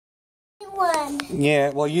one. Yeah,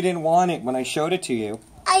 well, you didn't want it when I showed it to you.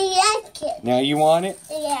 I like it. Now you want it?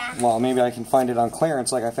 Yeah. Well, maybe I can find it on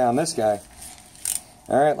clearance like I found this guy.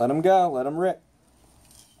 All right, let him go. Let him rip.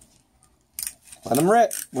 Let him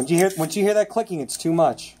rip. Once you hear that clicking, it's too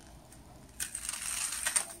much.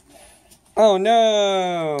 Oh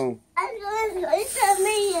no! I'm going to show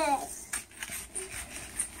me it.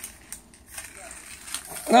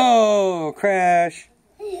 Oh, crash!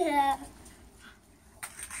 Yeah.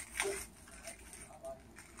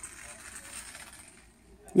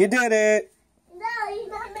 You did it! No, you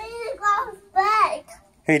not made it go back.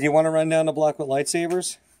 Hey, do you want to run down the block with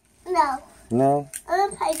lightsabers? No. No? I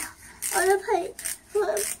want to play.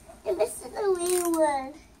 It missed the wee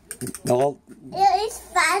one. No. It's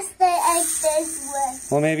faster like this one.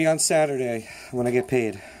 Well, maybe on Saturday when I get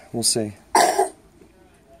paid. We'll see.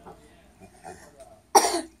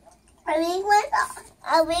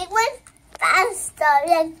 A big one faster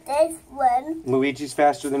like this one. Luigi's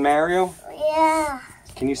faster than Mario? Yeah.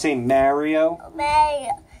 Can you say Mario?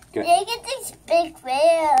 Mario. Good. They get these big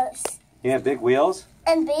wheels. Yeah, big wheels?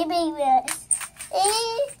 And baby wheels.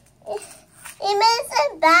 He makes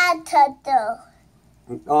a bad turtle.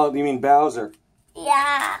 Oh, you mean Bowser?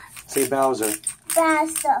 Yeah. Say Bowser.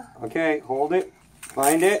 Faster. Okay, hold it.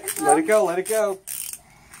 Find it. Let it go. Let it go.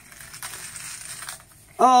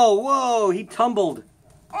 Oh, whoa, he tumbled.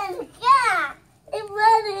 And yeah, he go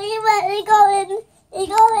in the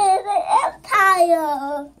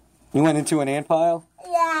empire. You went into an ant pile?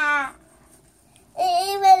 Yeah.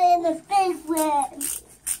 He went in the big one.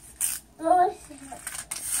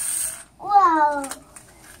 Whoa.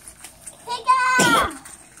 Bigger.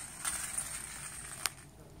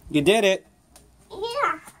 You did it.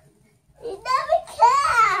 Yeah. He never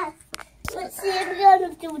can. Let's see if we're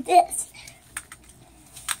going to do this.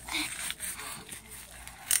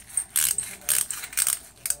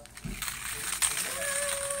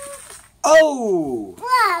 Oh!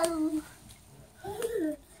 Whoa.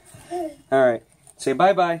 All right. Say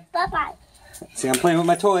bye-bye. Bye-bye. See, I'm playing with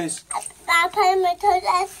my toys. I'm playing my toys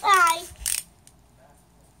outside.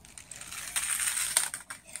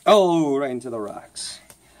 Oh, right into the rocks.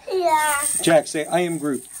 Yeah. Jack, say, I am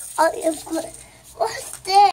Groot. Oh, what's this?